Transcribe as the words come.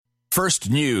First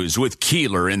News with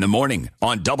Keeler in the morning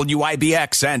on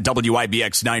WIBX and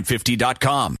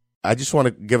WIBX950.com. I just want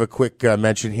to give a quick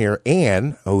mention here.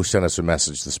 Ann, who sent us a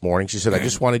message this morning, she said, I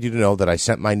just wanted you to know that I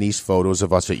sent my niece photos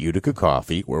of us at Utica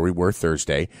Coffee, where we were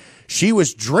Thursday. She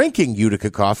was drinking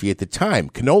Utica Coffee at the time,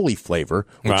 cannoli flavor,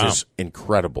 which is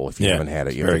incredible. If you haven't had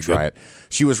it, you have to try it.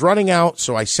 She was running out,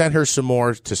 so I sent her some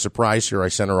more to surprise her. I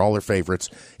sent her all her favorites,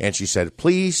 and she said,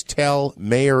 please tell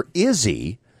Mayor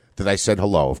Izzy that I said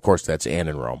hello. Of course, that's Ann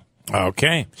in Rome.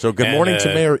 Okay. So good morning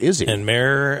to Mayor Izzy. And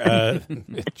Mayor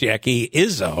Jackie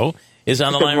Izzo is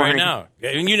on the line right now.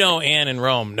 And you know Ann in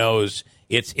Rome knows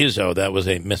it's Izzo. That was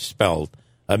a typo.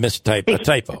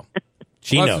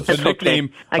 She knows. It's a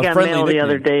nickname. I got mail the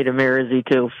other day to Mayor Izzy,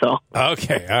 too. So.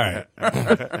 Okay, all right.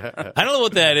 I don't know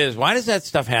what that is. Why does that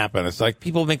stuff happen? It's like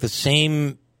people make the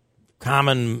same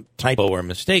common typo or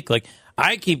mistake. Like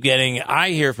I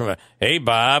hear from hey,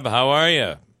 Bob, how are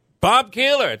you? Bob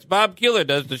Keeler. It's Bob Keeler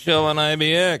does the show on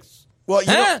IBX. Well,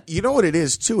 you know what it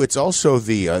is, too? It's also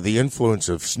the influence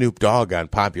of Snoop Dogg on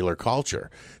popular culture.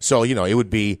 So, it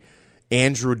would be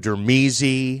Andrew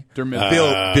Dermizzi,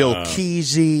 Bill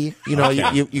Kesey.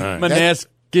 Manas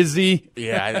Gizzy.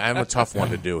 Yeah, I'm a tough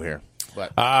one to do here.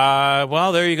 But.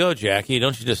 Well, there you go, Jackie.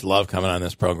 Don't you just love coming on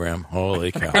this program?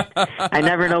 Holy cow. I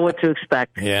never know what to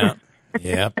expect. Yeah.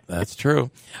 Yep, that's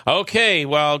true. Okay,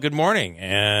 well, good morning.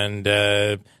 And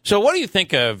so what do you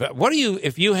think of,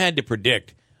 if you had to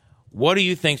predict, what do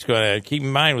you think's going to, keep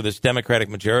in mind with this Democratic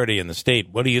majority in the state,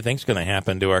 what do you think's going to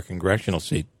happen to our congressional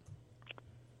seat?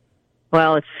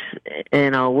 Well, it's,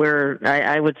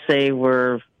 I would say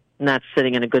we're not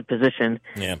sitting in a good position.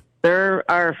 Yeah. There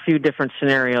are a few different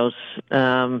scenarios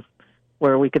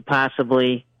where we could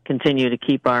possibly continue to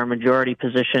keep our majority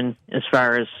position as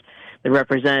far as the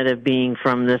representative being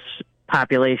from this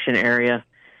population area.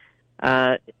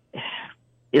 That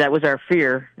was our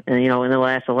fear, in the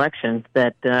last election,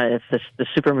 that if the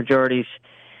supermajorities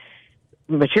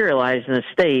materialize in the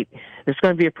state, there's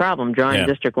going to be a problem drawing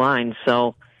district lines.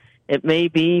 So it may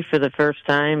be for the first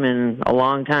time in a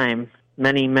long time,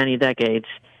 many, many decades,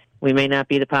 we may not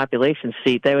be the population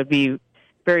seat. That would be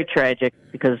very tragic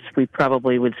because we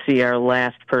probably would see our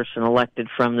last person elected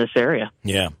from this area.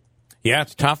 Yeah. Yeah,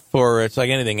 it's tough it's like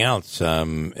anything else.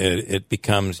 It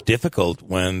becomes difficult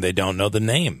when they don't know the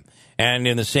name. And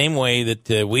in the same way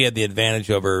that we had the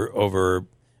advantage over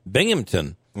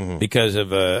Binghamton because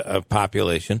of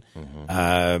population, we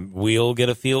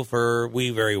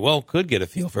very well could get a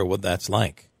feel for what that's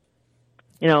like.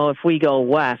 If we go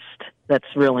west, that's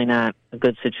really not a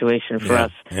good situation for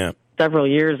us. Yeah. Several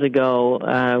years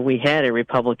ago, we had a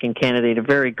Republican candidate, a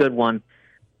very good one,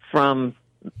 from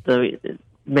the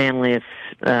Manlius,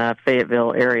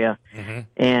 Fayetteville area.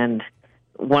 And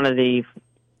one of the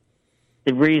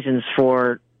reasons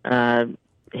for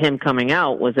him coming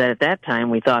out was that at that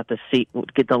time we thought the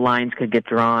lines could get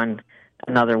drawn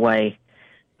another way.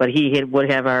 But he would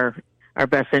have our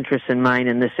best interests in mind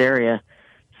in this area.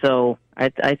 So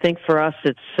I think for us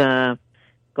it's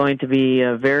going to be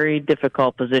a very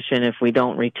difficult position if we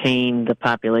don't retain the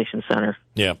population center.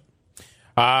 Yeah.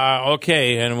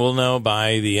 Okay, and we'll know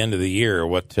by the end of the year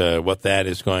what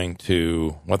that's going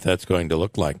to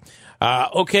look like.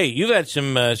 Okay, you've had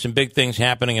some big things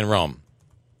happening in Rome.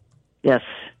 Yes.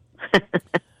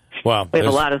 Well, we have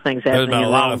a lot of things happening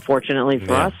in Rome, fortunately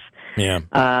for us. Yeah.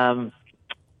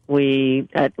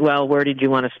 Where did you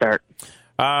want to start?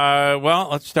 Well,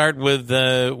 let's start with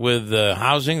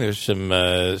housing. There's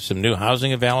some new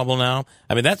housing available now.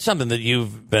 I mean, that's something that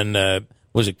you've been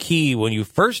was a key when you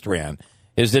first ran.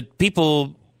 Is that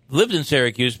people lived in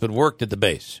Syracuse but worked at the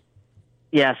base?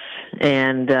 Yes,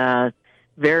 and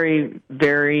very,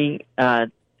 very.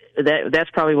 That's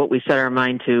probably what we set our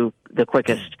mind to the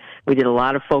quickest. We did a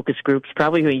lot of focus groups.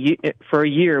 Probably for a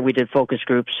year, we did focus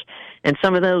groups, and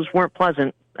some of those weren't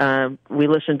pleasant. We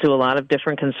listened to a lot of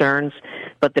different concerns,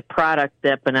 but the product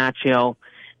that Bonaccio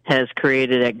has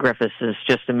created at Griffiths is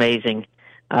just amazing.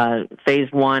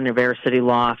 Phase 1 of Air City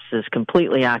Lofts is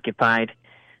completely occupied.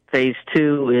 Phase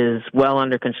 2 is well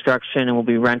under construction and will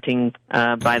be renting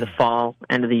by the fall,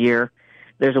 end of the year.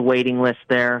 There's a waiting list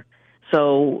there.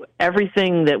 So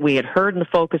everything that we had heard in the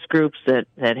focus groups that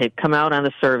had come out on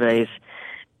the surveys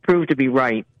proved to be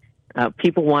right.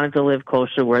 People wanted to live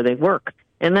closer to where they work.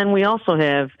 And then we also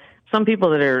have some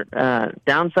people that are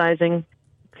downsizing,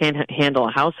 can't handle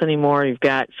a house anymore.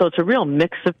 So it's a real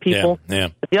mix of people. Yeah.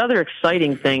 But the other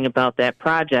exciting thing about that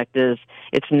project is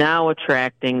it's now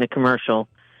attracting the commercial.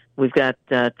 We've got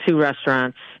 2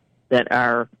 restaurants that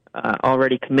are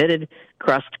already committed,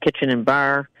 Crust Kitchen and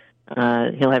Bar.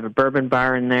 He'll have a bourbon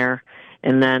bar in there.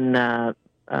 And then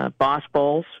Boss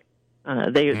Bowls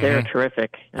They're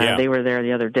terrific. They were there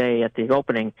the other day at the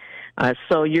opening.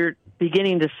 So you're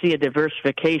beginning to see a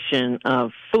diversification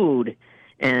of food,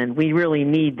 and we really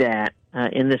need that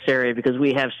in this area because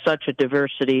we have such a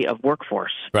diversity of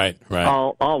workforce. Right.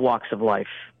 All walks of life.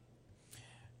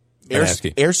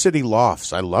 Air City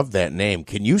Lofts. I love that name.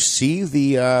 Can you see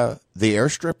the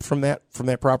airstrip from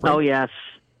that property? Oh, yes.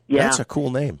 Yeah. That's a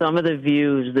cool name. Some of the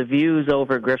views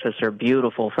over Griffiths are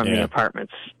beautiful from the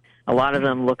apartments. A lot of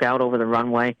them look out over the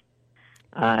runway.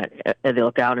 They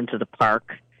look out into the park.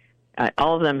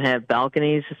 All of them have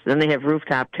balconies. Then they have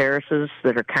rooftop terraces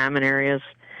that are common areas.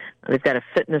 They've got a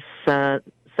fitness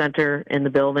center in the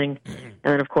building. And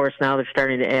then, of course, now they're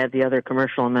starting to add the other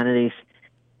commercial amenities.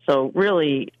 So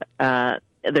really, there's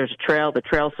a trail. The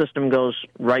trail system goes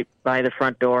right by the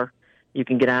front door. You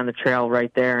can get on the trail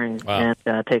right there and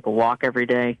take a walk every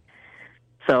day.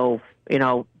 So,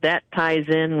 that ties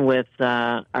in with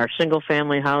our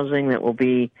single-family housing that will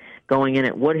be going in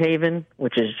at Woodhaven,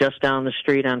 which is just down the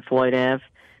street on Floyd Ave,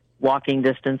 walking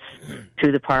distance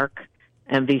to the park,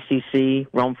 MVCC,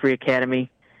 Rome Free Academy.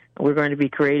 We're going to be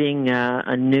creating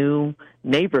a new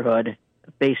neighborhood,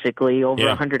 basically over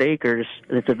 100 acres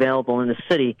that's available in the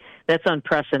city. That's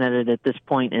unprecedented at this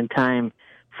point in time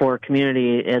for a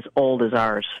community as old as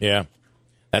ours. Yeah,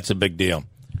 that's a big deal.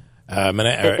 It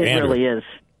really is.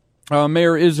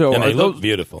 Mayor Izzo, and they look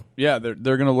beautiful. Yeah, they're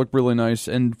going to look really nice.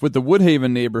 And with the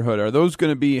Woodhaven neighborhood, are those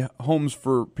going to be homes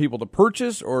for people to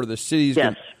purchase, or the city's?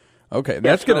 Yes. Okay,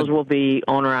 that's going. Those will be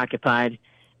owner occupied.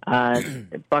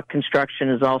 Buck Construction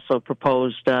has also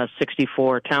proposed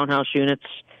 64 townhouse units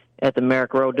at the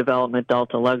Merrick Road development,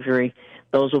 Delta Luxury.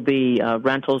 Those will be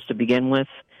rentals to begin with.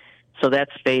 So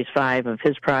that's phase 5 of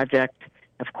his project.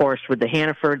 Of course, with the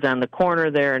Hannafords on the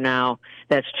corner there now,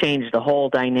 that's changed the whole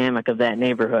dynamic of that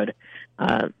neighborhood.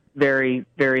 Very,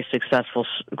 very successful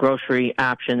grocery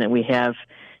option that we have.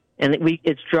 And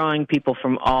it's drawing people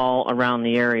from all around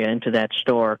the area into that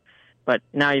store. But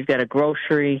now you've got a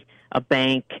grocery, a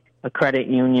bank, a credit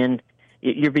union.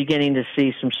 You're beginning to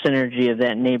see some synergy of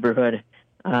that neighborhood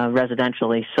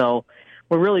residentially. So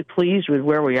we're really pleased with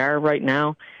where we are right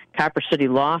now. Copper City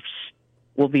Lofts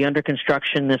will be under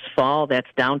construction this fall. That's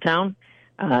downtown.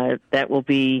 That will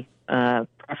be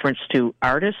preference to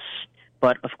artists,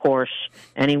 but of course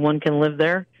anyone can live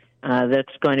there.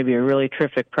 That's going to be a really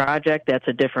terrific project. That's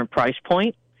a different price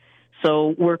point.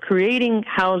 So we're creating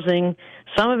housing.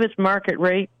 Some of it's market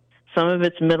rate, some of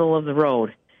it's middle of the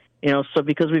road. So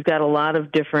because we've got a lot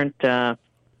of different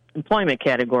employment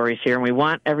categories here, and we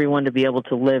want everyone to be able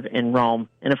to live in Rome.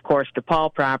 And of course,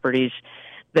 DePaul Properties,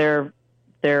 their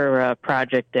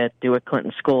project at DeWitt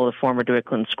Clinton School, the former DeWitt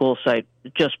Clinton School site,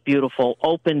 just beautiful.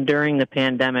 Opened during the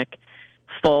pandemic,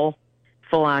 full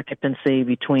occupancy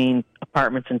between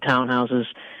apartments and townhouses,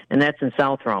 and that's in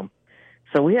South Rome.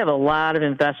 So we have a lot of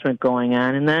investment going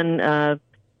on. And then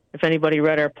if anybody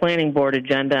read our planning board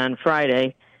agenda on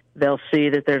Friday, they'll see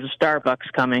that there's a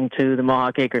Starbucks coming to the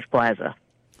Mohawk Acres Plaza.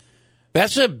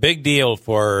 That's a big deal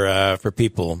for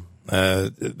people.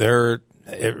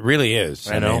 It really is.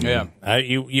 I know.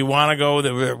 You want to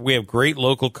go. We have great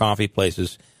local coffee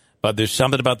places, but there's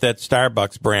something about that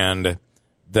Starbucks brand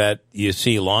that you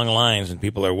see long lines and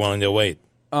people are willing to wait.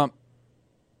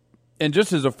 And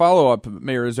just as a follow-up,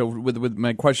 Mayor, is with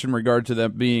my question in regard to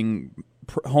that being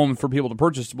home for people to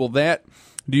purchase, will that,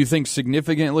 do you think,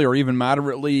 significantly or even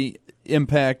moderately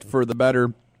impact for the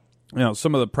better,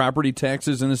 some of the property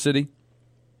taxes in the city?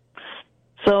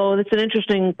 So it's an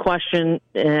interesting question,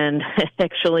 and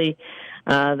actually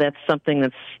that's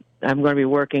something I'm going to be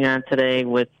working on today.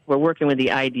 We're working with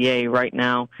the IDA right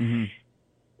now. Mm-hmm.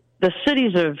 The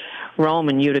cities of Rome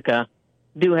and Utica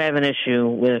do have an issue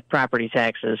with property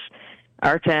taxes.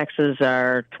 Our taxes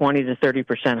are 20 to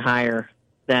 30% higher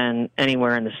than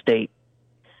anywhere in the state,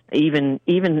 even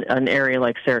an area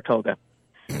like Saratoga.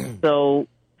 So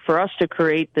for us to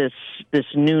create this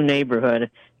new neighborhood,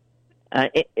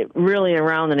 it really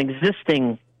around an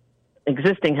existing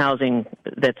housing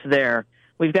that's there,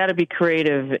 we've got to be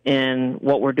creative in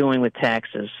what we're doing with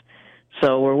taxes.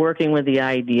 So we're working with the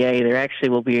IDA. There actually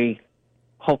will be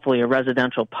hopefully a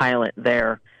residential pilot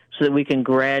there so that we can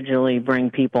gradually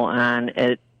bring people on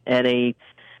at a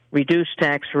reduced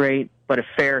tax rate but a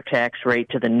fair tax rate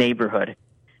to the neighborhood.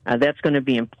 That's going to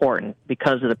be important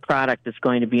because of the product that's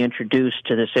going to be introduced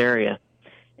to this area.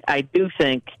 I do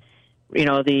think,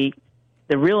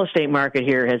 the real estate market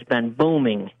here has been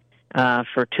booming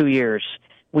for 2 years.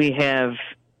 We have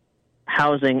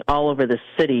housing all over the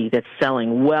city that's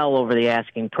selling well over the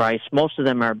asking price. Most of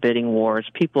them are bidding wars.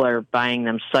 People are buying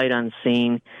them sight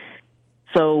unseen.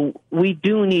 So we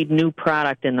do need new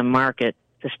product in the market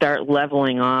to start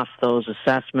leveling off those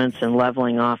assessments and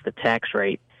leveling off the tax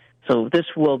rate. So this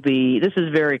is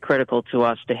very critical to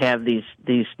us to have these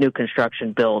new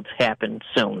construction builds happen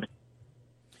soon.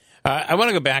 I want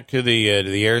to go back to the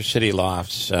Air City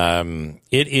lofts.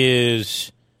 It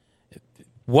is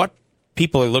what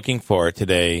people are looking for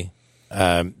today.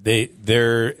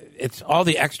 It's all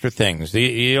the extra things.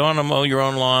 You don't want to mow your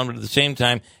own lawn, but at the same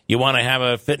time, you want to have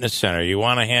a fitness center. You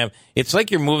want to have. It's like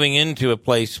you're moving into a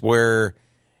place where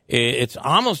it's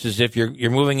almost as if you're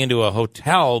moving into a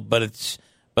hotel, but it's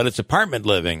apartment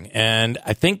living. And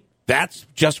I think that's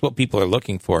just what people are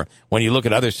looking for when you look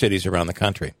at other cities around the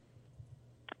country.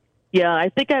 Yeah, I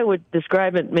think I would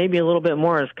describe it maybe a little bit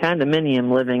more as condominium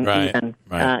living,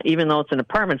 even though it's an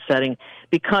apartment setting,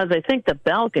 because I think the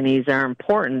balconies are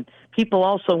important. People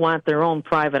also want their own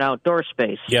private outdoor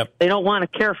space. Yep. They don't want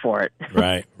to care for it.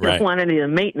 Right. They don't want any of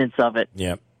the maintenance of it.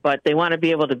 Yep. But they want to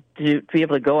be able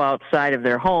to go outside of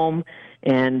their home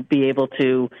and be able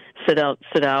to sit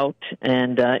out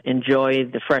and enjoy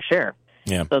the fresh air.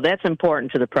 Yeah. So that's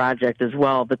important to the project as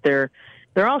well. But they're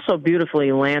also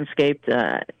beautifully landscaped.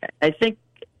 I think,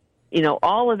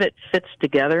 all of it fits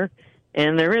together,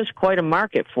 and there is quite a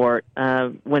market for it.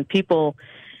 When people,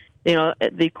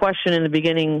 the question in the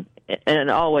beginning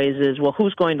and always is, well,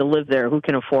 who's going to live there? Who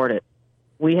can afford it?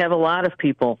 We have a lot of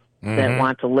people that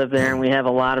want to live there, and we have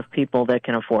a lot of people that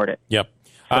can afford it. Yep.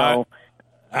 So,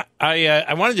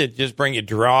 I wanted to just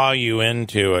draw you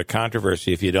into a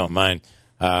controversy, if you don't mind.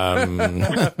 Why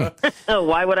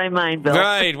would I mind, Bill?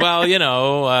 Right.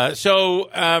 Well, so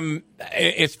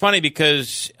it's funny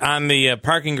because on the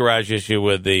parking garage issue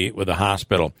with the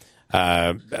hospital,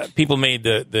 people made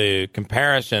the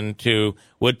comparison to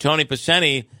would Tony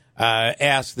Pacini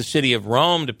ask the city of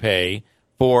Rome to pay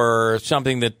for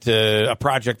something that a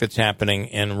project that's happening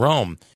in Rome.